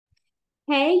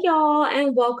Hey, y'all,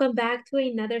 and welcome back to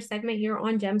another segment here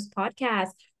on Gems Podcast.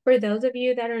 For those of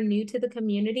you that are new to the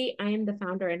community, I am the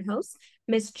founder and host,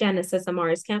 Miss Genesis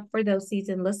Amaris Kemp. For those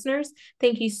seasoned listeners,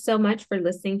 thank you so much for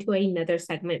listening to another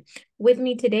segment. With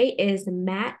me today is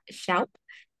Matt Shoup,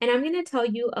 and I'm going to tell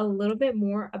you a little bit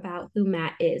more about who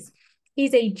Matt is.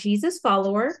 He's a Jesus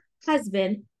follower,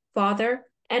 husband, father,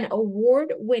 and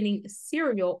award-winning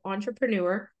serial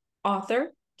entrepreneur,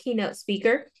 author, keynote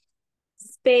speaker,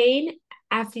 Spain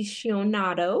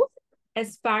aficionado,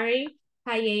 aspiring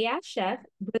paella chef,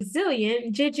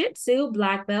 Brazilian jiu-jitsu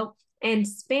black belt, and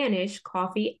Spanish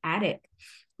coffee addict.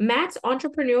 Matt's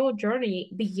entrepreneurial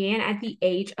journey began at the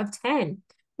age of 10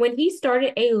 when he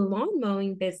started a lawn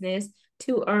mowing business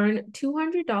to earn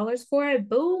 $200 for a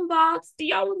boombox. Do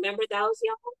y'all remember those,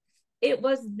 y'all? It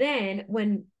was then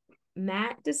when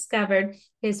Matt discovered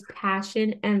his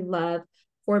passion and love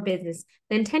for business.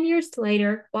 Then 10 years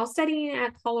later, while studying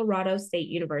at Colorado State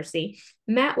University,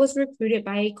 Matt was recruited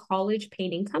by a college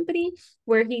painting company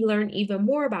where he learned even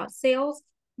more about sales,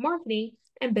 marketing,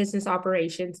 and business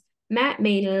operations. Matt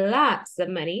made lots of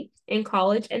money in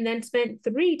college and then spent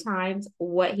three times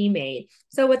what he made.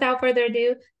 So without further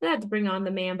ado, let's bring on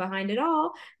the man behind it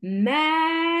all,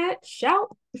 Matt Shoup.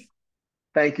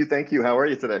 Thank you. Thank you. How are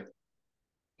you today?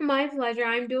 My pleasure.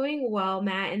 I'm doing well,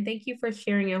 Matt, and thank you for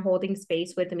sharing and holding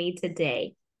space with me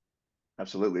today.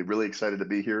 Absolutely. Really excited to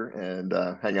be here and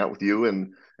hang out with you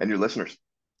and your listeners.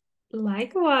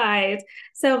 Likewise.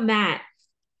 So, Matt,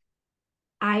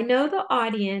 I know the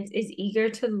audience is eager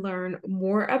to learn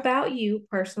more about you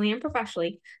personally and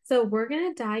professionally. So, we're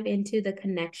going to dive into the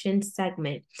connection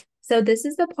segment. So, this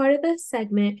is the part of the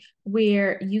segment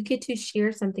where you get to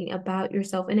share something about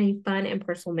yourself in a fun and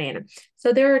personal manner.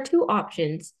 So, there are two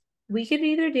options. We could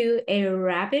either do a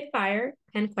rapid fire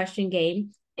 10 question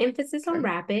game, emphasis on Okay.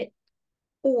 rapid,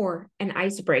 or an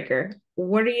icebreaker.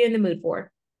 What are you in the mood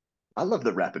for? I love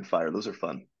the rapid fire. Those are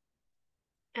fun.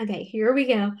 Okay, here we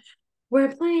go.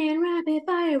 We're playing rapid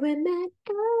fire with Matt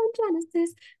and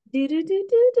Genesis. Do do do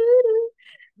do do do.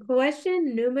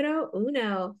 Question numero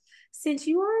uno. Since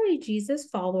you are a Jesus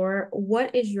follower,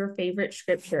 what is your favorite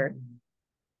scripture?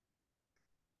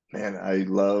 Man, I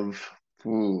love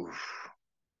ooh,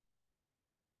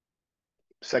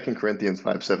 2 Corinthians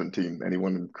 5:17.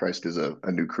 Anyone in Christ is a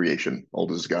new creation.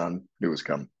 Old is gone, new has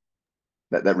come.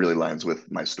 That really lines with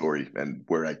my story and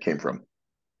where I came from.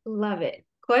 Love it.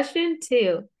 Question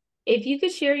two. If you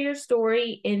could share your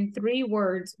story in three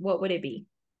words, what would it be?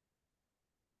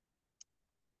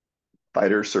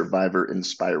 Fighter, survivor,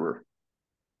 inspirer.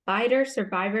 Fighter,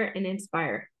 survivor, and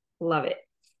inspire. Love it.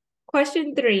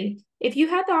 Question three. If you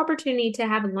had the opportunity to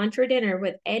have lunch or dinner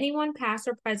with anyone, past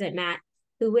or present, Matt,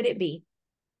 who would it be?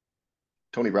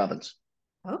 Tony Robbins.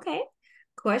 Okay.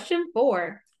 Question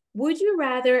four. Would you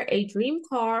rather a dream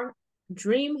car,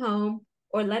 dream home,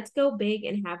 or let's go big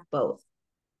and have both?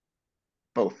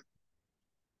 Both.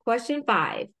 Question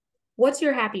five. What's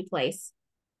your happy place?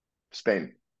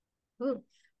 Spain. Ooh.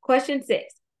 Question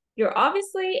six. You're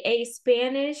obviously a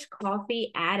Spanish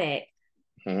coffee addict.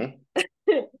 Mhm.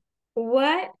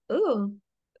 What? Ooh,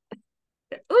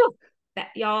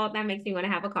 that makes me want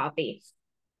to have a coffee.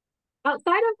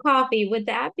 Outside of coffee, would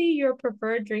that be your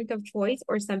preferred drink of choice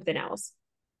or something else?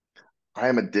 I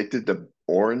am addicted to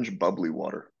orange bubbly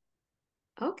water.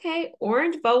 Okay,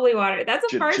 orange bubbly water.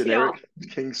 That's a first, y'all. Generic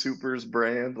King Soopers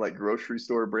brand, like grocery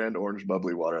store brand orange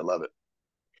bubbly water. I love it.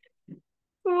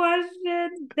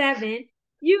 Question seven.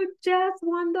 You just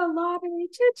won the lottery.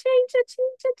 Cha-ching,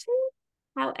 cha-ching, cha-ching.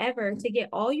 However, to get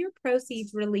all your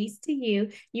proceeds released to you,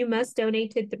 you must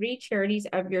donate to three charities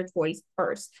of your choice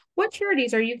first. What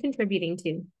charities are you contributing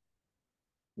to?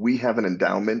 We have an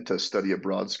endowment to study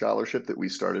abroad scholarship that we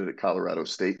started at Colorado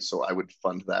State. So I would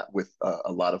fund that with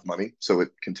a lot of money. So it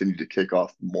continued to kick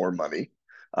off more money.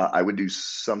 I would do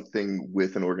something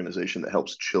with an organization that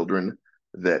helps children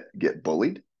that get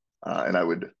bullied. And I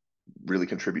would really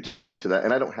contribute to that.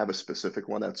 And I don't have a specific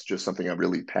one. That's just something I'm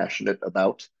really passionate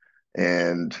about.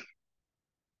 And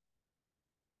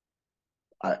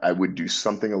I would do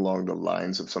something along the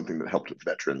lines of something that helped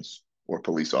veterans or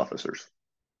police officers.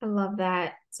 I love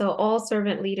that. So all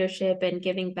servant leadership and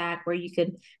giving back where you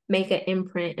could make an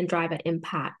imprint and drive an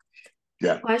impact.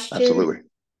 Yeah, Question absolutely.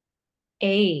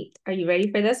 eight. Are you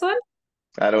ready for this one?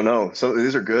 I don't know. Some of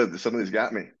these are good. Some of these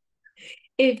got me.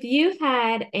 If you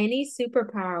had any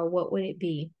superpower, what would it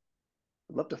be?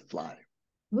 I'd love to fly.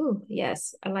 Ooh,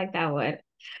 yes, I like that one.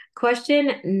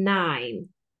 Question nine.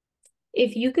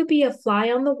 If you could be a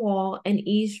fly on the wall and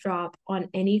eavesdrop on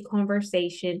any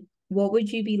conversation, what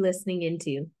would you be listening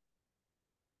into?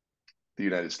 The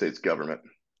United States government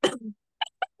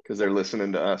because they're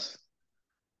listening to us.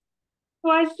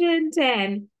 Question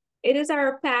 10. It is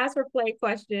our pass or play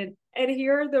question. And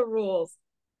here are the rules.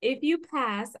 If you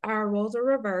pass, our roles are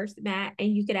reversed, Matt,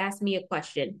 and you could ask me a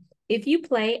question. If you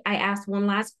play, I ask one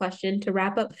last question to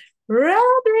wrap up rapid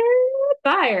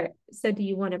fire. So, do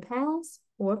you want to pass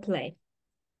or play?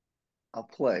 I'll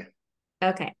play.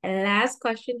 Okay, last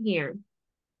question here.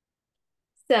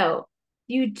 So,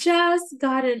 you just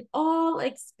got an all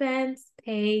expense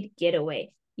paid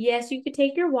getaway. Yes, you could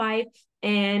take your wife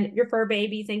and your fur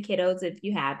babies and kiddos if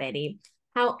you have any.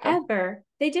 Okay. However,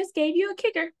 they just gave you a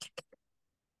kicker.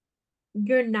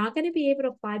 You're not going to be able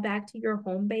to fly back to your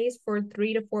home base for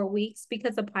 3 to 4 weeks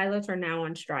because the pilots are now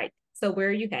on strike. So, where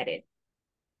are you headed?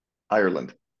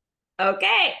 Ireland.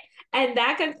 Okay. And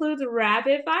that concludes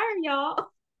rapid fire, y'all.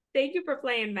 Thank you for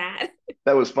playing, Matt.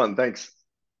 That was fun. Thanks.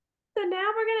 So now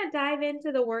we're going to dive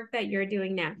into the work that you're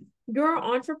doing now. You're an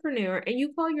entrepreneur and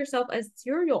you call yourself a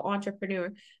serial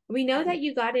entrepreneur. We know that Mhm.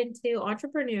 you got into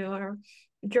entrepreneur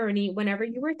journey whenever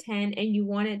you were 10 and you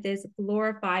wanted this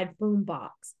glorified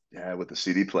boombox. Yeah, with the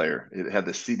CD player. It had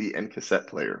the CD and cassette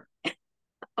player.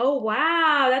 Oh,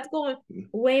 wow. That's going Mhm.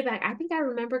 way back. I think I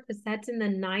remember cassettes in the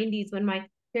 90s when my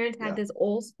parents had Yeah. this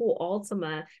old school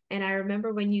Ultima. And I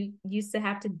remember when you used to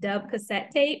have to dub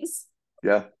cassette tapes.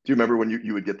 Yeah. Do you remember when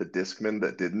you would get the Discman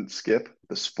that didn't skip,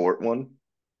 the sport one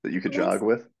that you could jog Ones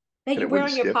with that and you it wear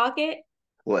wouldn't on your skip? pocket.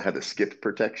 Well, it had the skip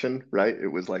protection, right? It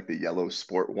was like the yellow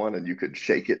sport one and you could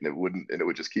shake it and it wouldn't, and it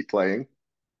would just keep playing.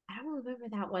 I don't remember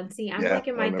that one. See, I'm Yeah, like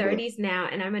in I my remember that. 30s now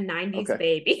and I'm a 90s Okay.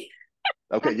 baby.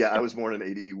 Okay. Yeah, I was born in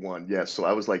 81. Yeah. So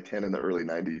I was like 10 in the early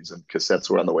 90s and cassettes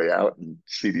were on the way out and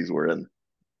CDs were in.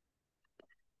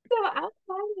 So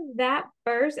outside of that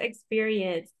first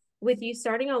experience with you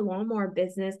starting a lawnmower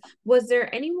business, was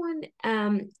there anyone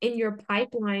in your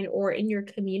pipeline or in your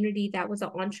community that was an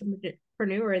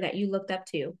entrepreneur that you looked up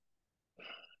to?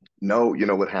 No, you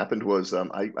know what happened was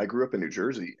I grew up in New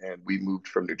Jersey and we moved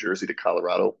from New Jersey to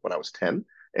Colorado when I was 10.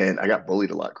 And I got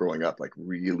bullied a lot growing up, like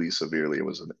really severely. It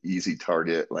was an easy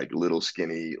target, like little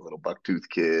skinny, little bucktooth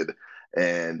kid.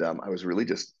 And I was really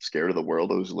just scared of the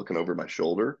world. I was looking over my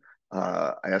shoulder.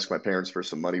 I asked my parents for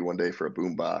some money one day for a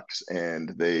boombox,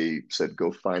 and they said,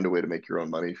 "Go find a way to make your own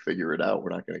money, figure it out. We're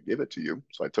not going to give it to you."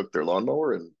 So I took their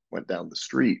lawnmower and went down the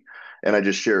street. And I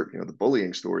just share, the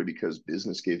bullying story because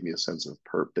business gave me a sense of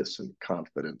purpose and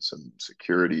confidence and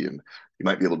security. And you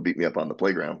might be able to beat me up on the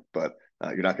playground, but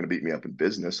you're not going to beat me up in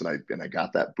business. And I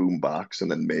got that boom box and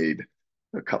then made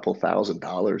a couple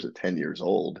 $1,000s at 10 years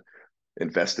old,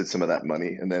 invested some of that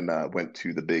money, and then went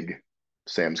to the big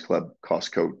Sam's Club,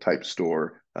 Costco type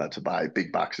store to buy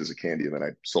big boxes of candy. And then I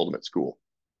sold them at school.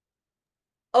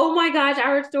 Oh my gosh,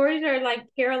 our stories are like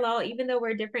parallel, even though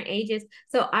we're different ages.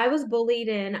 So I was bullied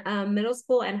in middle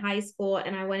school and high school,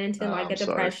 and I went into like a I'm sorry.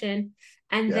 depression.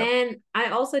 And Yeah. then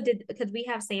I also did because we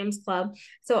have Sam's Club.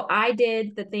 So I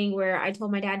did the thing where I told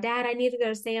my dad, Dad, I need to go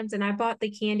to Sam's, and I bought the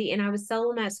candy and I was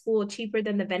selling them at school cheaper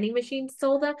than the vending machine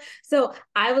sold them. So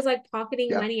I was like pocketing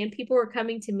Yeah. money, and people were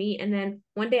coming to me. And then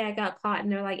one day I got caught, and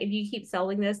they're like, if you keep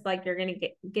selling this, like you're gonna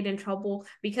get in trouble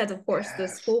because of course the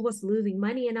Yes. school was losing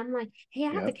money. And I'm like, hey,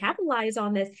 I have to Yep. capitalize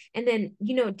on this. And then,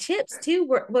 chips too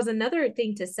was another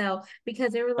thing to sell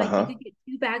because they were like, you Uh-huh. could get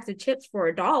 2 bags of chips for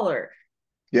 $1.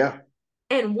 Yeah.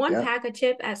 And one Yeah. pack of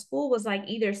chip at school was like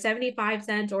either 75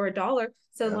 cents or $1.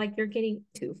 So Yeah. like you're getting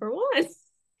two for one.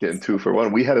 Getting two for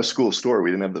one. We had a school store.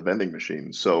 We didn't have the vending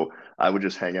machine. So I would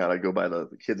just hang out. I'd go by the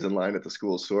kids in line at the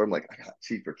school store. I'm like, I got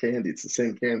cheaper candy. It's the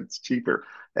same candy. It's cheaper.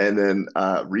 And then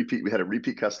we had a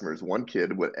repeat customers. One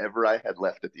kid, whatever I had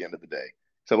left at the end of the day.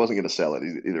 So I wasn't going to sell it.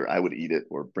 Either I would eat it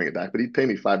or bring it back. But he'd pay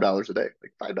me $5 a day,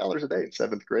 like $5 a day in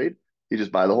seventh grade. He'd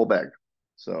just buy the whole bag.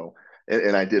 So,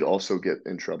 and I did also get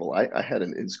in trouble. I had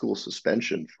an in-school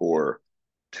suspension for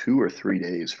 2 or 3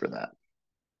 days for that.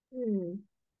 Hmm.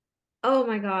 Oh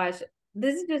my gosh.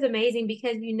 This is just amazing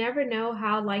because you never know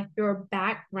how like your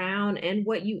background and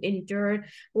what you endured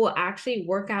will actually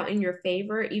work out in your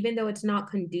favor, even though it's not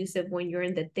conducive when you're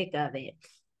in the thick of it.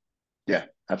 Yeah,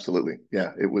 absolutely.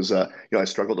 Yeah, it was I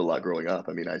struggled a lot growing up.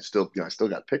 I mean, I still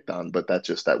got picked on, but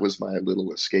that was my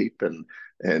little escape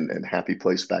and happy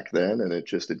place back then, and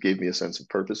it gave me a sense of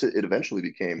purpose. It eventually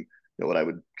became, what I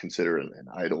would consider an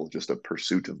idol, just a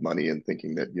pursuit of money and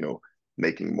thinking that,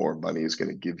 making more money is going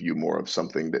to give you more of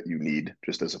something that you need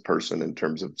just as a person in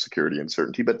terms of security and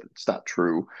certainty, but it's not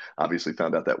true. Obviously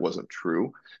found out that wasn't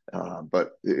true.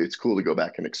 But it's cool to go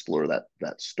back and explore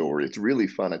that story. It's really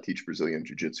fun. I teach Brazilian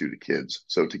Jiu-Jitsu to kids.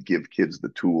 So to give kids the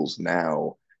tools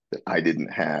now that I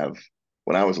didn't have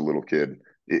when I was a little kid,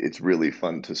 it's really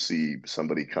fun to see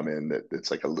somebody come in that it's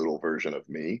like a little version of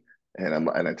me. And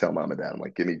I tell mom and dad, I'm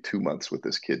like, give me 2 months with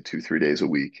this kid, 2, 3 days a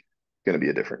week. going to be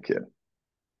a different kid.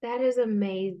 That is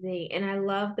amazing. And I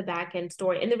love the back end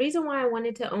story. And the reason why I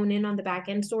wanted to own in on the back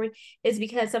end story is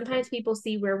because Yeah. sometimes people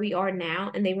see where we are now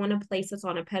and they want to place us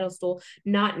on a pedestal,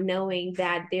 not knowing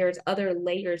that there's other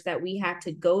layers that we have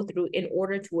to go through in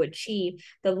order to achieve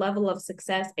the level of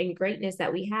success and greatness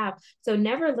that we have. So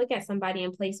never look at somebody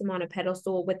and place them on a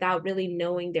pedestal without really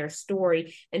knowing their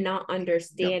story and not Yeah.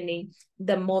 understanding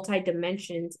the multi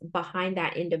dimensions behind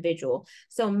that individual.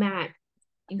 So, Matt,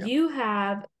 Yeah. you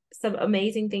have some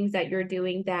amazing things that you're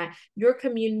doing that your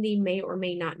community may or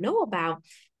may not know about.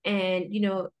 And,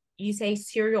 you say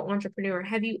serial entrepreneur.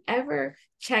 Have you ever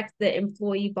checked the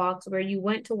employee box where you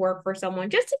went to work for someone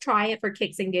just to try it for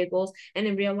kicks and giggles and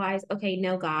then realize, okay,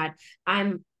 no, God,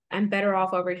 I'm better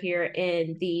off over here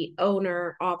in the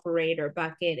owner operator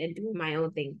bucket and doing my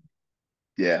own thing.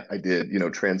 Yeah, I did.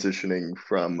 Transitioning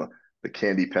from the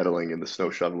candy peddling and the snow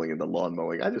shoveling and the lawn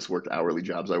mowing. I just worked hourly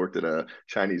jobs. I worked at a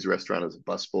Chinese restaurant as a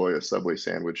busboy, a Subway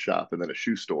sandwich shop, and then a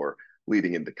shoe store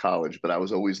leading into college. But I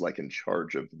was always like in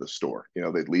charge of the store.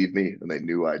 They'd leave me and they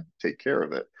knew I'd take care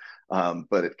of it.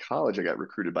 But at college, I got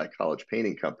recruited by a college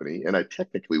painting company, and I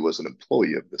technically was an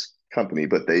employee of this company,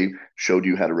 but they showed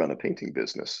you how to run a painting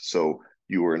business. So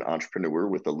you were an entrepreneur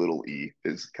with a little e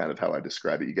is kind of how I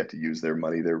describe it. You get to use their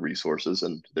money, their resources,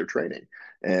 and their training,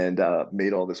 and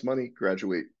made all this money,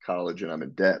 graduate college, and I'm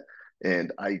in debt.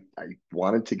 And I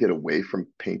wanted to get away from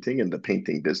painting and the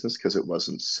painting business because it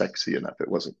wasn't sexy enough, it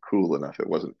wasn't cool enough, it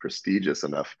wasn't prestigious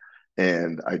enough.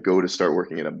 And I go to start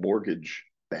working in a mortgage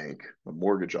bank, a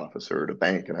mortgage officer at a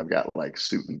bank, and I've got like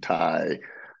suit and tie,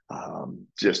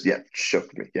 just yeah,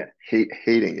 shook me, yeah,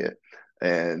 hating it.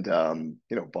 And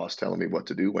boss telling me what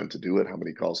to do, when to do it, how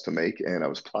many calls to make, and I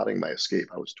was plotting my escape.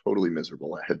 I was totally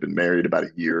miserable. I had been married about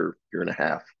a year and a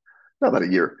half, not about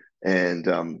a year, and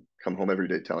come home every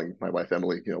day telling my wife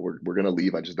Emily, we're going to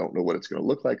leave. I just don't know what it's going to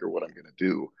look like or what I'm going to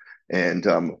do. And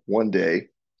one day,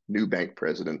 new bank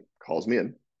president calls me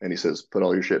in and he says, "Put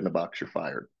all your shit in a box. You're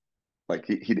fired." Like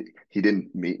he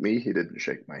didn't meet me. He didn't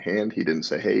shake my hand. He didn't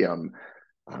say, "Hey, I'm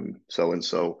so and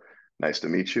so. Nice to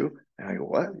meet you." And I go,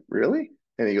 "What? Really?"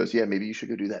 And he goes, "Yeah, maybe you should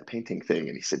go do that painting thing."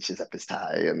 And he cinches up his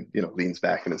tie and leans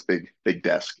back in his big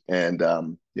desk. And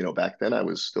back then I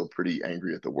was still pretty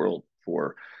angry at the world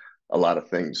for a lot of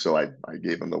things. So I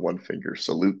gave him the one finger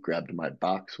salute, grabbed my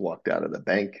box, walked out of the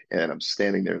bank, and I'm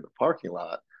standing there in the parking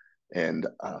lot. And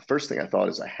first thing I thought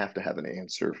is I have to have an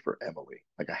answer for Emily.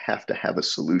 Like I have to have a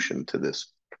solution to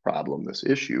this problem, this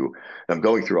issue. And I'm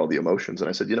going through all the emotions. And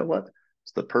I said, you know what?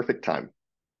 It's the perfect time.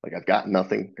 Like I've got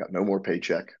nothing, got no more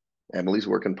paycheck. Emily's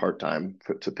working part time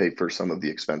to pay for some of the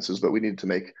expenses, but we needed to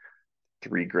make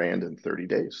 3 grand in 30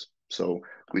 days. So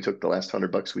we took the last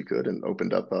 $100 we could and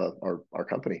opened up our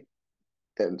company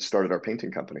and started our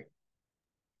painting company.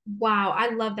 Wow, I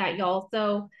love that, y'all.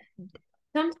 So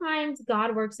sometimes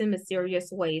God works in mysterious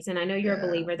ways. And I know you're a Yeah.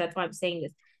 believer. That's why I'm saying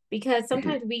this. Because Mhm.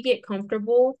 sometimes we get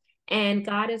comfortable and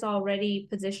God is already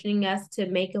positioning us to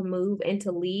make a move and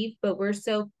to leave, but we're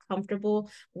so comfortable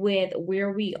with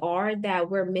where we are that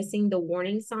we're missing the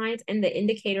warning signs and the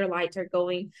indicator lights are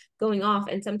going off.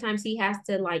 And sometimes he has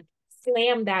to like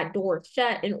slam that door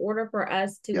shut in order for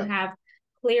us to Yeah. have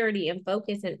clarity and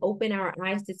focus and open our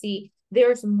eyes to see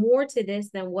there's more to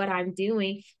this than what I'm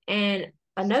doing. And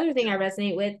another thing I Yeah.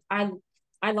 resonate with,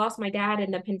 I lost my dad in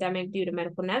the pandemic due to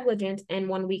medical negligence, and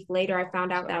 1 week later, I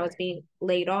found out that I Sorry. was being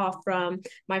laid off from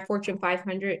my Fortune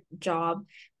 500 job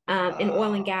in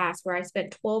oil and Uh, gas, where I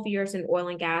spent 12 years in oil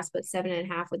and gas, but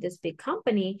 7.5 with this big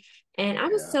company. And I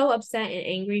was yeah. so upset and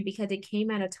angry because it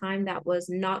came at a time that was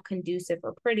not conducive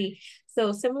or pretty.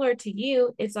 So similar to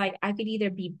you, it's like I could either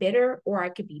be bitter or I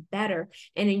could be better.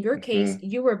 And in your case, Hmm.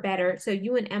 you were better. So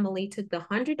you and Emily took the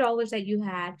 $100 that you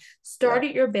had, Yeah.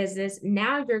 started your business.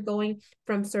 Now you're going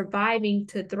from surviving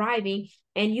to thriving.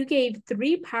 And you gave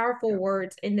three powerful Yeah.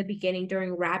 words in the beginning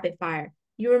during rapid fire.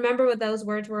 You remember what those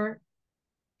words were?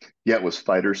 Yeah. It was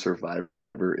fighter, survivor,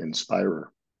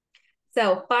 inspirer.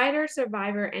 So, fighter,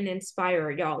 survivor, and inspirer.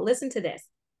 Y'all, listen to this.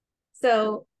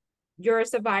 So, you're a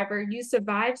survivor. You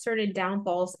survived certain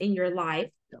downfalls in your life.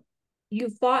 Yeah. You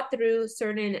fought through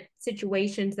certain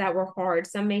situations that were hard.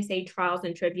 Some may say trials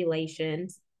and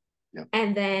tribulations. Yeah.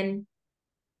 And then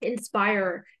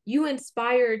inspire. You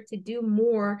inspired to do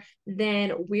more than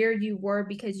where you were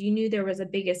because you knew there was a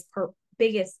biggest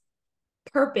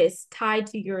purpose tied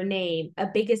to your name, a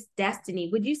biggest destiny.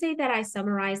 Would you say that I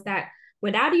summarized that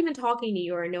without even talking to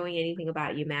you or knowing anything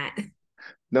about you, Matt?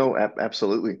 No,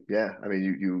 absolutely. Yeah. I mean,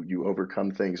 you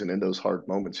overcome things, and in those hard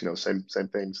moments, same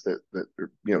things that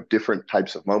are, different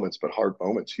types of moments, but hard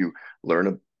moments, you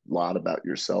learn lot about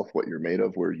yourself, what you're made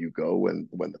of, where you go when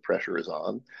the pressure is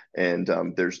on. And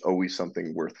there's always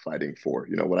something worth fighting for.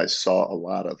 You know, what I saw a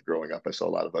lot of growing up, I saw a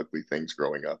lot of ugly things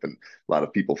growing up, and a lot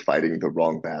of people fighting the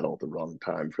wrong battle, the wrong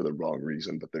time for the wrong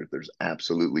reason. But there's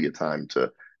absolutely a time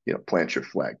to, you know, plant your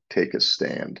flag, take a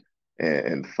stand,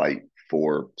 and fight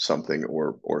for something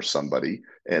or somebody.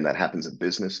 And that happens in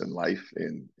business and life,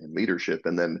 in leadership.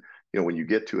 And then, you know, when you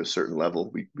get to a certain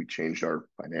level, we changed our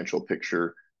financial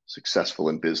picture, successful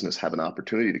in business, have an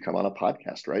opportunity to come on a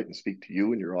podcast, right, and speak to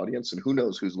you and your audience, and who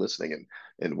knows who's listening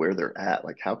and where they're at.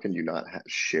 Like, how can you not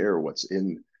share what's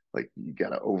in? Like, you got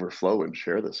to overflow and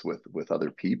share this with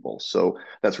other people. So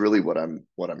that's really what I'm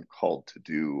called to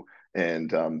do.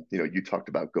 And you know, you talked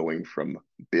about going from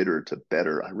bitter to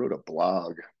better. I wrote a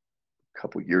blog a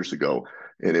couple years ago,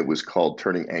 and it was called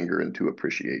Turning Anger into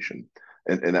Appreciation.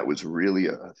 And that was really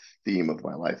a theme of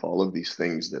my life. All of these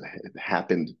things that had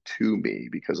happened to me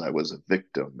because I was a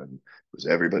victim and it was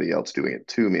everybody else doing it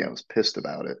to me. I was pissed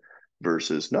about it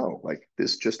versus no, like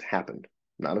this just happened,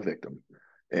 not a victim.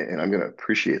 And I'm going to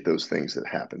appreciate those things that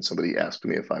happen. Somebody asked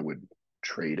me if I would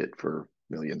trade it for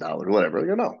 $1 million, whatever. I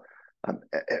go, no,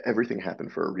 everything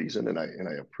happened for a reason, and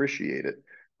I appreciate it.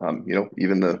 You know,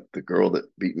 even the girl that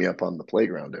beat me up on the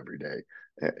playground every day,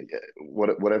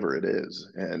 whatever it is.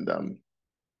 And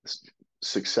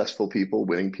successful people,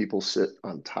 winning people sit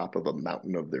on top of a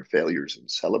mountain of their failures and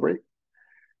celebrate.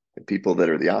 And people that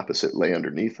are the opposite lay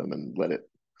underneath them and let it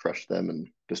crush them and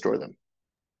destroy them.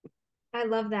 I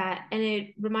love that. And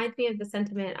it reminds me of the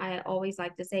sentiment I always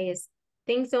like to say is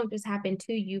things don't just happen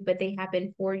to you, but they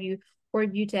happen for you to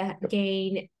Yep.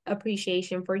 gain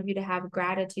appreciation, for you to have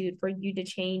gratitude, for you to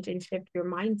change and shift your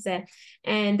mindset.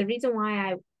 And the reason why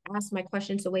I asked my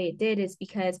questions the way it did is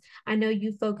because I know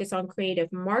you focus on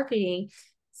creative marketing.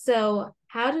 So,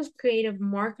 how does creative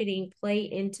marketing play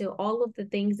into all of the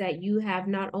things that you have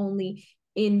not only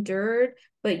endured,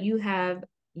 but you have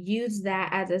use that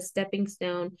as a stepping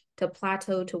stone to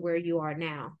plateau to where you are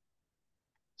now?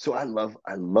 So I love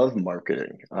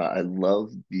marketing. I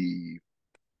love the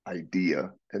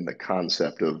idea and the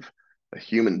concept of a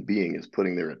human being is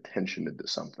putting their attention into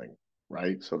something,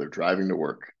 right? So they're driving to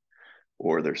work,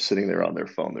 or they're sitting there on their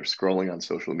phone, they're scrolling on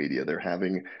social media, they're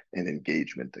having an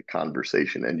engagement, a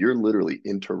conversation, and you're literally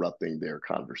interrupting their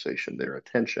conversation, their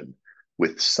attention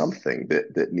with something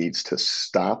that needs to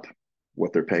stop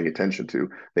what they're paying attention to.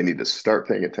 They need to start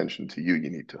paying attention to you.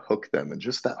 You need to hook them. And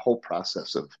just that whole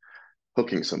process of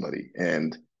hooking somebody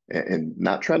and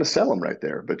not trying to sell them right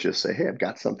there, but just say, hey, I've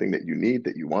got something that you need,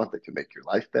 that you want, that can make your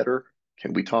life better.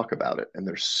 Can we talk about it? And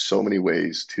there's so many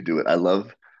ways to do it. I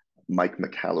love Mike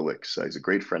Michalowicz. He's a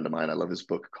great friend of mine. I love his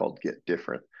book called Get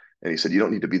Different. And he said, you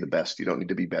don't need to be the best. You don't need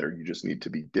to be better. You just need to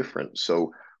be different.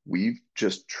 So we've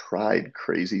just tried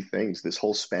crazy things. This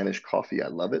whole Spanish coffee, I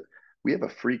love it. We have a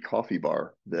free coffee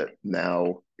bar that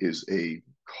now is a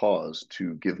cause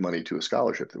to give money to a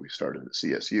scholarship that we started at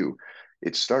CSU.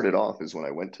 It started off as when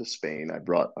I went to Spain, I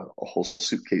brought a whole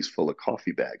suitcase full of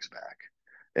coffee bags back.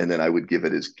 And then I would give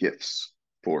it as gifts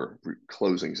for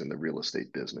closings in the real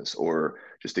estate business, or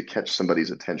just to catch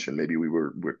somebody's attention. Maybe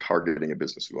we're targeting a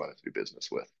business we wanted to do business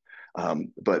with.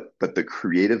 But the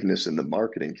creativeness in the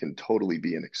marketing can totally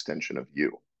be an extension of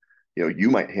you. You know, you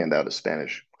might hand out a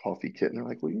Spanish coffee kit, and they're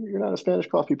like, "Well, you're not a Spanish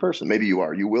coffee person. Maybe you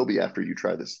are. You will be after you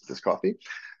try this coffee."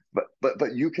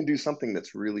 But you can do something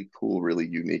that's really cool, really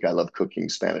unique. I love cooking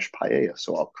Spanish paella,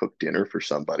 so I'll cook dinner for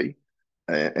somebody,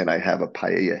 and I have a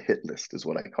paella hit list, is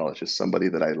what I call it. It's just somebody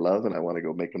that I love, and I want to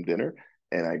go make them dinner,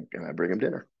 and I bring them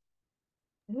dinner.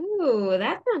 Ooh,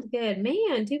 that sounds good.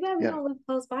 Man, too bad we Yeah, don't live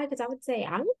close by because I would say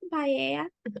I want to paella.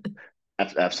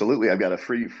 absolutely. I've got a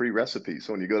free recipe.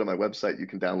 So when you go to my website, you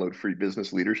can download free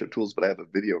business leadership tools. But I have a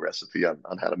video recipe on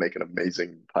how to make an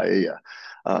amazing paella.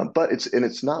 But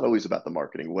it's not always about the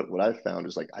marketing. What I've found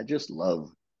is, like, I just love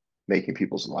making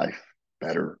people's life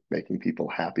better, making people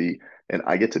happy. And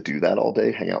I get to do that all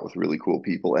day, hang out with really cool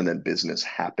people, and then business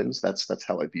happens. That's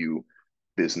how I view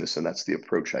business, and that's the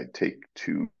approach I take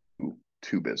to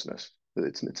business.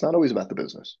 It's not always about the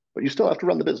business, but you still have to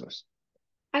run the business.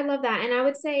 I love that. And I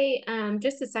would say,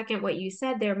 just a second, what you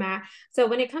said there, Matt. So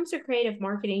when it comes to creative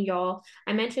marketing, y'all,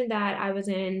 I mentioned that I was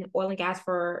in oil and gas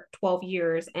for 12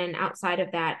 years. And outside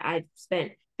of that, I've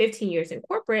spent 15 years in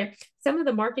corporate. Some of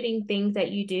the marketing things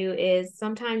that you do is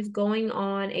sometimes going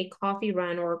on a coffee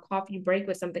run or a coffee break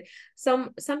with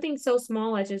something so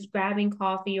small as just grabbing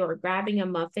coffee or grabbing a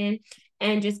muffin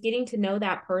and just getting to know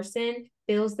that person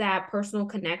builds that personal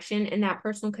connection, and that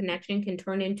personal connection can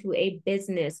turn into a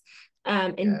business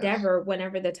Yes. endeavor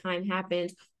whenever the time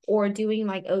happens. or doing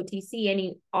like OTC,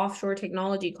 any offshore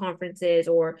technology conferences,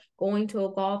 or going to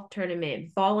a golf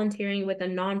tournament, volunteering with a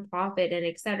nonprofit, and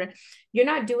etc. You're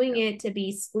not doing Yeah. it to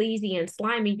be sleazy and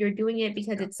slimy. You're doing it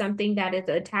because Yeah. it's something that is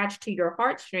attached to your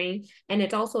heartstring, and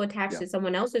it's also attached Yeah. to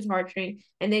someone else's heartstring.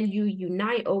 And then you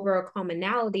unite over a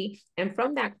commonality. And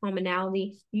from that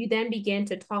commonality, you then begin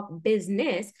to talk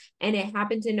business, and it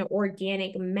happens in an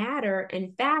organic matter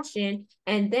and fashion.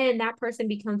 And then that person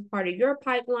becomes part of your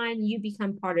pipeline, you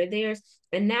become part of theirs.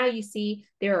 And now you see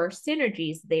there are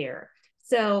synergies there.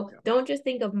 So Yeah. don't just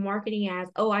think of marketing as,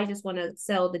 oh, I just want to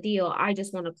sell the deal. I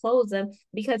just want to close them.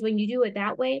 Because when you do it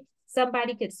that way,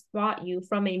 somebody could spot you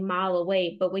from a mile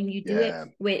away. But when you do it Yeah.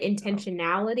 with Yeah.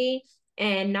 intentionality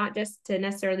and not just to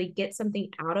necessarily get something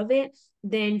out of it,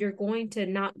 then you're going to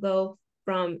not go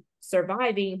from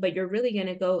surviving, but you're really going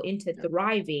to go into Yeah.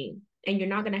 thriving. And you're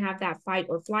not Yeah. going to have that fight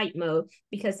or flight mode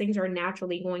because things are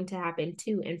naturally going to happen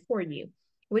to and for you.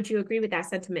 Would you agree with that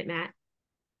sentiment, Matt?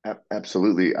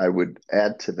 Absolutely. I would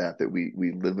add to that that we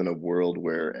live in a world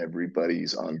where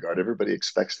everybody's on guard. Everybody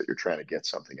expects that you're trying to get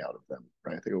something out of them,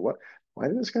 right? They go, "What? Why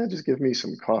did this guy just give me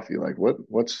some coffee? Like,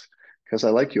 what's because I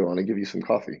like you, I want to give you some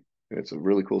coffee. And it's a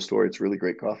really cool story. It's really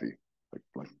great coffee.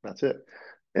 Like that's it."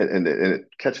 And it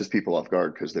catches people off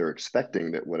guard because they're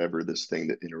expecting that whatever this thing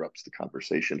that interrupts the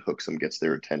conversation hooks them, gets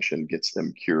their attention, gets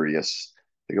them curious.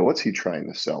 They go, "What's he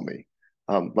trying to sell me?"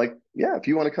 Like, yeah, if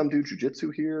you want to come do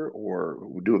jujitsu here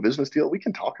or do a business deal, we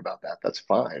can talk about that. That's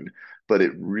fine. But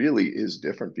it really is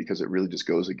different because it really just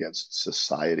goes against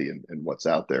society and what's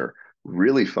out there.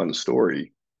 Really fun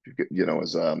story.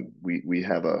 As we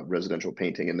have a residential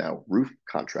painting and now roof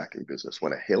contracting business.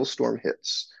 When a hailstorm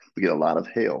hits, we get a lot of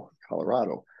hail in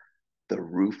Colorado. The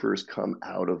roofers come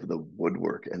out of the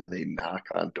woodwork and they knock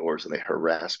on doors and they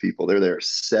harass people. They're there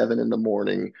 7 in the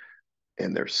morning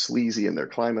and they're sleazy and they're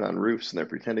climbing on roofs and they're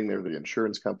pretending they're the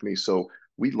insurance company. So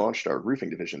we launched our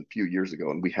roofing division a few years ago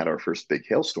and we had our first big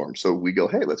hailstorm. So we go,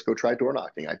 hey, let's go try door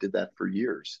knocking. I did that for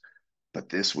years, but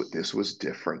this was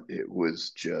different. It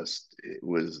was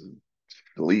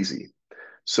sleazy.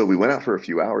 So we went out for a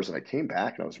few hours and I came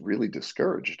back and I was really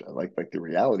discouraged. Like the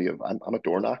reality of I'm a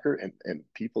door knocker and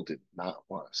people did not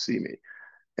want to see me.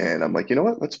 And I'm like, you know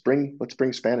what? Let's bring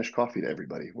Spanish coffee to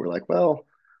everybody. We're like, well,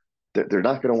 they're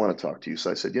not going to want to talk to you. So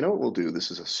I said, you know what we'll do?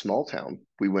 This is a small town.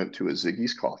 We went to a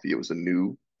Ziggy's Coffee. It was a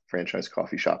new franchise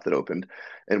coffee shop that opened.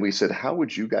 And we said, how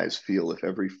would you guys feel if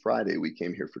every Friday we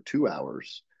came here for 2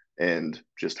 hours and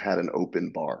just had an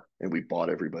open bar and we bought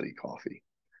everybody coffee?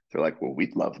 They're like, well,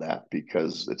 we'd love that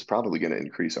because it's probably going to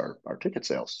increase our ticket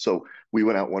sales. So we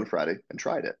went out one Friday and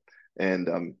tried it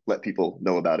and let people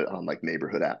know about it on like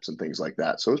neighborhood apps and things like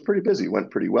that. So it was pretty busy,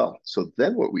 went pretty well. So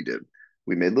then what we did,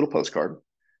 we made a little postcard.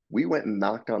 We went and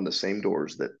knocked on the same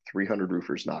doors that 300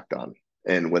 roofers knocked on.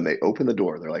 And when they open the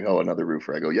door, they're like, oh, another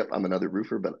roofer. I go, yep, I'm another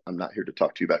roofer, but I'm not here to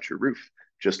talk to you about your roof.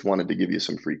 Just wanted to give you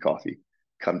some free coffee.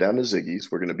 Come down to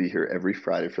Ziggy's. We're going to be here every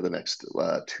Friday for the next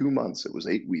 2 months. It was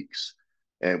 8 weeks.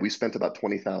 And we spent about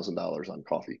 $20,000 on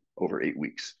coffee over 8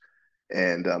 weeks.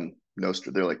 And no,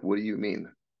 they're like, what do you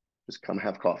mean? Just come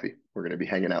have coffee. We're going to be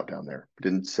hanging out down there.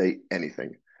 Didn't say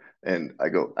anything. And I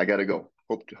go, I got to go.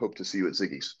 Hope to see you at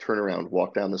Ziggy's. Turn around,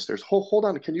 walk down the stairs. Hold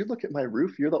on. Can you look at my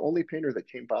roof? You're the only painter that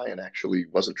came by and actually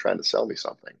wasn't trying to sell me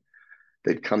something.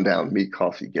 They'd come down, meet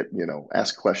coffee,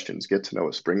 ask questions, get to know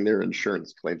us, bring their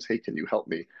insurance claims. Hey, can you help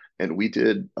me? And we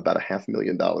did about a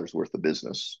 $500,000 worth of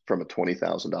business from a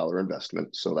 $20,000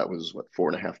 investment. So that was what,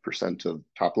 4.5% of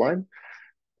top line.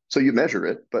 So you measure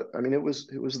it, but I mean, it was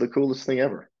the coolest thing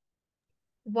ever.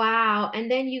 Wow.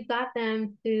 And then you got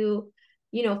them to,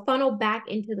 funnel back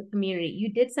into the community.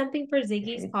 You did something for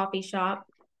Ziggy's Hmm. coffee shop.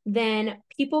 Then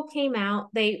people came out.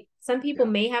 Some people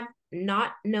Yeah. may have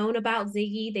not known about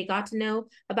Ziggy. They got to know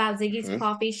about Ziggy's Hmm.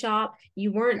 coffee shop.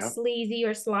 You weren't Yeah. sleazy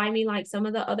or slimy like some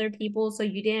of the other people. So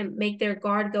you didn't make their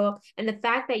guard go up. And the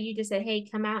fact that you just said, hey,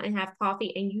 come out and have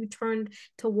coffee, and you turned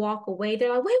to walk away,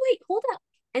 they're like, wait, hold up.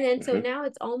 And then so Hmm. now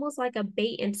it's almost like a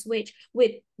bait and switch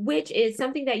with which is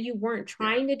something that you weren't Yeah.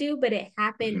 trying to do, but it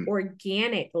happened Hmm.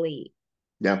 organically.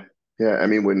 Yeah. Yeah. I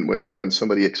mean, when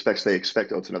somebody they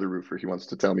expect, oh, it's another roofer. He wants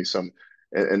to tell me some,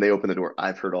 and they open the door.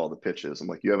 I've heard all the pitches. I'm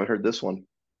like, you haven't heard this one.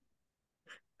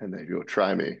 And they go,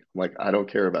 try me. I'm like, I don't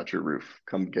care about your roof.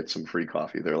 Come get some free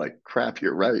coffee. They're like, crap,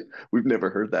 you're right. We've never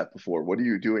heard that before. What are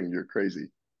you doing? You're crazy.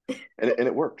 And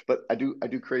it worked. But I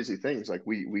do crazy things. Like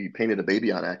we painted a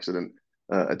baby on accident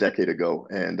a decade ago,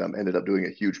 and ended up doing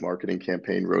a huge marketing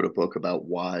campaign. Wrote a book about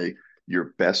why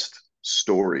your best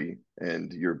story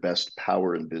and your best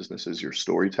power in business is your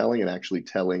storytelling and actually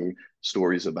telling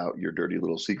stories about your dirty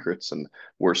little secrets and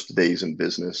worst days in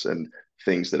business and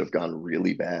things that have gone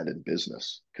really bad in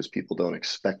business because people don't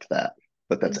expect that.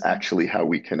 But that's Mhm. actually how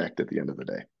we connect at the end of the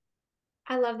day.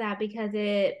 I love that because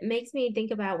it makes me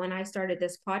think about when I started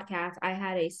this podcast. I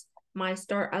had my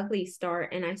start ugly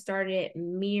start, and I started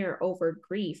mere over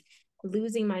grief,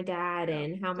 losing my dad Yeah.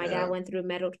 and how my dad Yeah. went through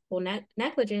medical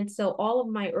negligence. So all of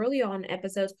my early on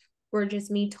episodes were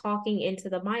just me talking into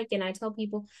the mic. And I tell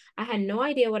people I had no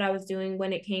idea what I was doing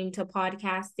when it came to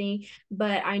podcasting,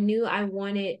 but I knew I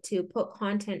wanted to put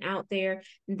content out there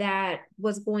that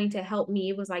was going to help me.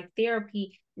 It was like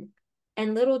therapy,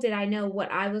 and little did I know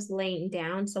what I was laying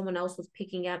down, someone else was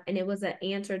picking up, and it was an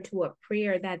answer to a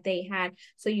prayer that they had.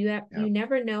 So Yeah. you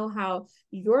never know how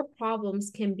your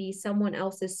problems can be someone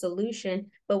else's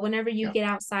solution. But whenever you Yeah. get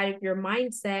outside of your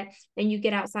mindset and you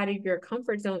get outside of your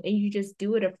comfort zone and you just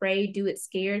do it afraid, do it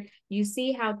scared, you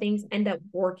see how things end up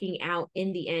working out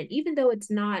in the end, even though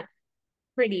it's not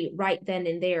pretty right then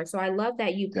and there. So I love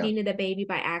that you Yeah. painted a baby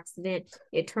by accident.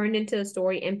 It turned into a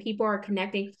story, and people are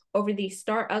connecting over these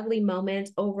start ugly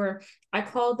moments. Over, I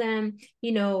call them,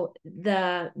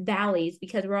 the valleys,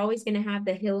 because we're always going to have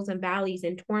the hills and valleys.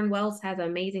 And Torn Wells has an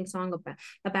amazing song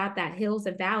about that hills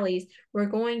and valleys. We're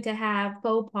going to have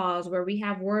faux pas where we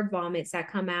have word vomits that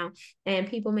come out, and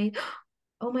people may,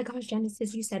 oh my gosh,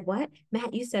 Genesis, you said what?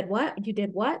 Matt, you said what? You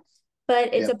did what?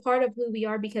 But it's Yeah. a part of who we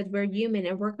are because we're human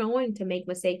and we're going to make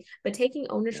mistakes. But taking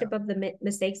Yeah. ownership of the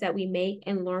mistakes that we make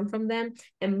and learn from them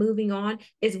and moving on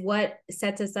is what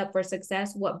sets us up for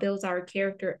success, what builds our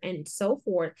character, and so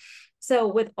forth.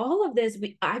 So, with all of this,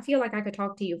 I feel like I could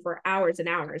talk to you for hours and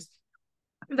hours,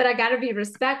 but I got to be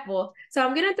respectful. So,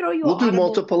 I'm going to throw you an We'll do audible.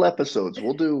 multiple episodes.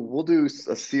 We'll do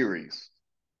a series.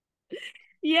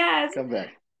 Yes. Come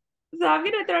back. So I'm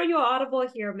gonna throw you an audible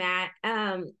here, Matt,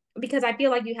 because I feel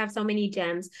like you have so many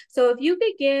gems. So if you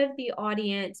could give the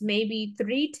audience maybe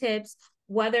 3 tips,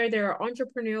 whether they're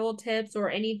entrepreneurial tips or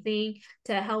anything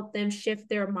to help them shift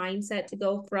their mindset to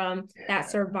go from that Yeah.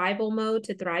 survival mode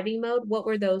to thriving mode, what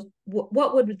were those?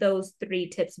 What would those 3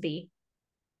 tips be?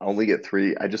 I only get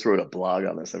three. I just wrote a blog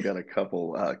on this. I've got a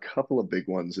couple of big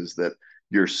ones is that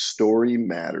your story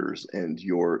matters and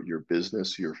your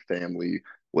business, your family,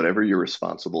 whatever you're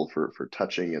responsible for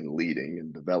touching and leading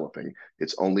and developing,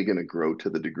 it's only going to grow to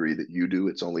the degree that you do.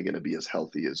 It's only going to be as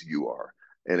healthy as you are.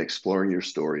 And exploring your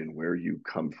story and where you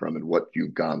come from and what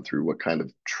you've gone through, what kind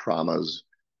of traumas,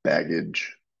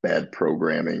 baggage, bad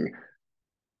programming,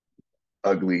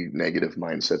 ugly negative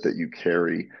mindset that you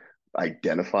carry,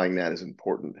 identifying that is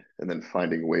important and then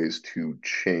finding ways to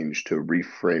change, to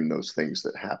reframe those things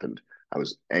that happened. I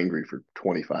was angry for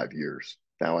 25 years.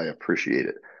 Now I appreciate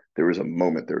it. There was a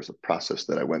moment, there was a process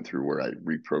that I went through where I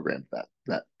reprogrammed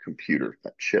that computer,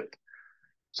 that chip.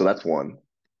 So that's one.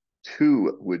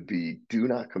 Two would be do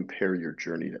not compare your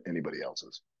journey to anybody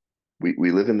else's.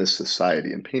 We live in this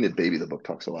society, and Painted Baby, the book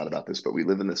talks a lot about this, but we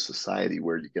live in this society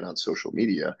where you get on social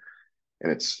media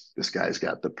and it's this guy's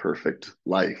got the perfect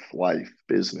life, wife,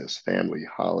 business, family,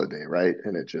 holiday, right?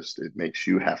 And it makes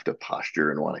you have to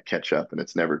posture and want to catch up, and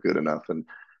it's never good enough. And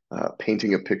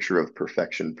painting a picture of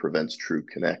perfection prevents true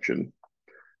connection.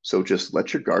 So just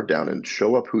let your guard down and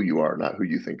show up who you are, not who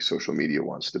you think social media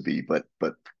wants to be. But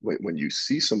when you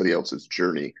see somebody else's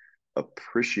journey,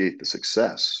 appreciate the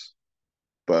success,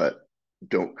 but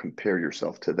don't compare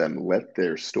yourself to them. Let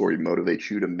their story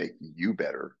motivate you to make you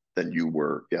better than you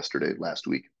were yesterday, last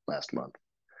week, last month.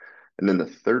 And then the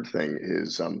third thing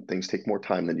is things take more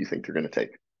time than you think they're going to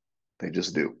take. They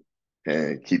just do.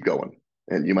 And keep going.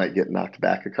 And you might get knocked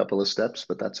back a couple of steps,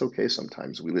 but that's okay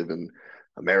sometimes. We live in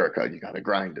America. You got to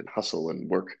grind and hustle and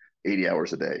work 80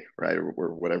 hours a day, right?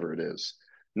 Or whatever it is.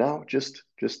 No, just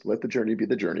let the journey be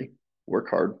the journey. Work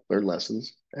hard, learn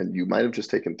lessons, and you might have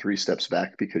just taken 3 steps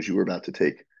back because you were about to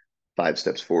take 5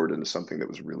 steps forward into something that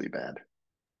was really bad.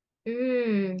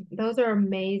 Those are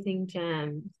amazing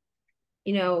gems.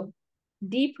 You know,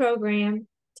 deprogram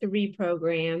to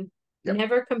reprogram. Yep.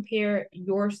 Never compare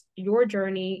your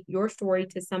journey, your story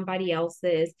to somebody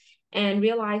else's, and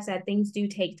realize that things do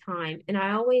take time. And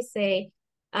I always say,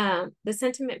 the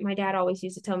sentiment my dad always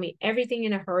used to tell me, everything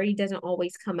in a hurry doesn't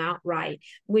always come out right,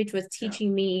 which was Yeah.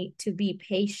 teaching me to be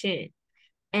patient,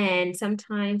 and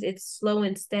sometimes it's slow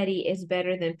and steady is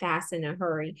better than fast in a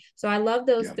hurry. So I love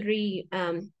those Yeah. 3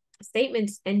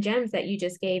 statements and gems that you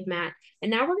just gave, Matt. And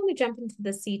now we're going to jump into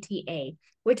the CTA,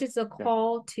 which is a Yeah.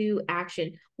 call to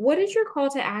action. What is your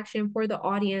call to action for the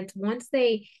audience once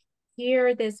they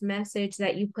hear this message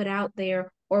that you put out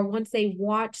there, or once they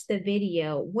watch the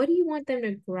video? What do you want them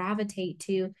to gravitate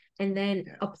to and then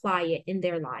Yeah. apply it in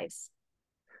their lives?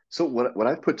 So what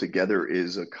I've put together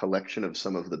is a collection of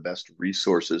some of the best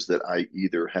resources that I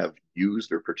either have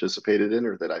used or participated in,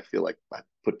 or that I feel like I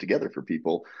put together for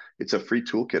people. It's a free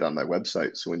toolkit on my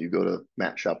website. So when you go to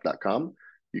mattshoup.com,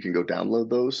 you can go download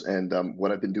those. And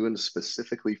what I've been doing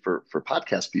specifically for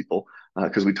podcast people,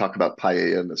 because we talk about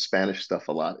paella and the Spanish stuff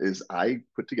a lot, is I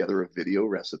put together a video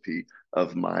recipe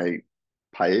of my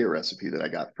paella recipe that I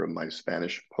got from my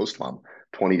Spanish host mom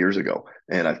 20 years ago.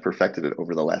 And I've perfected it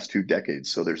over the last 2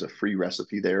 decades. So there's a free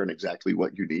recipe there and exactly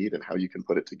what you need and how you can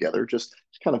put it together. Just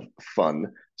kind of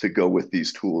fun to go with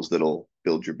these tools that'll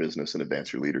build your business and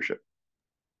advance your leadership.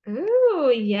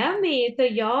 Ooh, yummy. So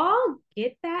y'all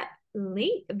get that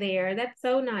link there. That's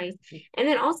so nice. And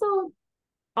then also,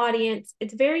 audience,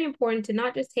 it's very important to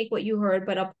not just take what you heard,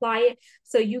 but apply it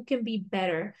so you can be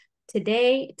better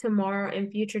today, tomorrow,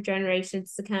 and future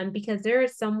generations to come because there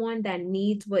is someone that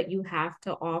needs what you have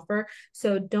to offer.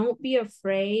 So don't be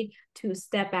afraid to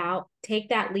step out, take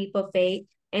that leap of faith.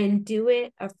 And do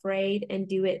it afraid and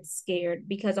do it scared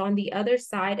because on the other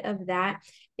side of that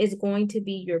is going to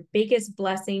be your biggest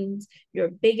blessings, your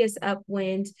biggest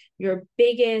upwinds, your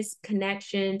biggest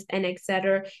connections, and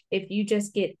etc. If you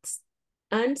just get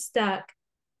unstuck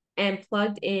and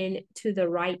plugged in to the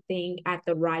right thing at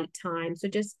the right time. So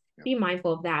just be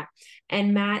mindful of that.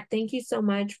 And Matt, thank you so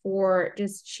much for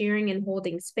just sharing and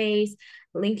holding space,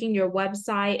 linking your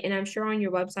website. And I'm sure on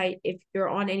your website, if you're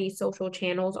on any social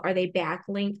channels, are they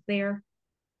backlinked there?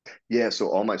 Yeah, so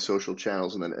all my social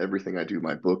channels and then everything I do,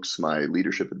 my books, my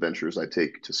leadership adventures I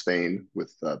take to Spain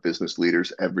with business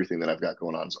leaders, everything that I've got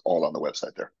going on is all on the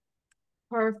website there.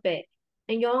 Perfect.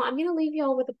 And y'all, I'm gonna leave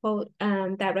y'all with a quote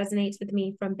that resonates with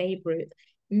me from Babe Ruth.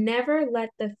 Never let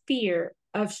the fear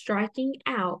of striking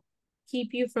out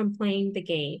keep you from playing the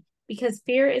game, because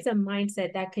fear is a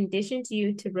mindset that conditions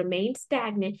you to remain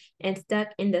stagnant and stuck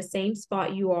in the same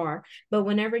spot you are. But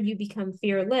whenever you become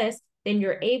fearless, then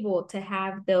you're able to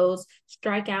have those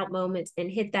strikeout moments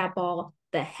and hit that ball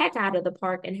the heck out of the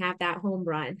park and have that home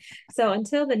run. So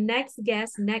until the next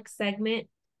guest, next segment,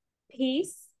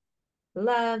 peace,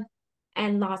 love,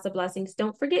 and lots of blessings.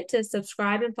 Don't forget to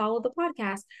subscribe and follow the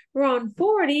podcast. We're on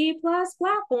 40 plus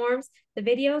platforms. The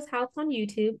videos house on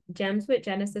YouTube, Gems with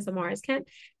Genesis Amaris Kemp,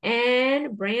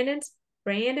 and brand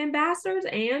ambassadors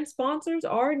and sponsors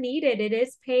are needed. It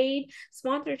is paid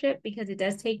sponsorship because it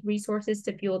does take resources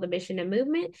to fuel the mission and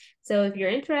movement. So if you're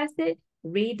interested,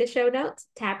 read the show notes,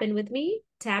 tap in with me,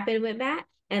 tap in with Matt,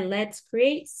 and let's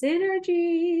create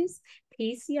synergies.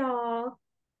 Peace, y'all.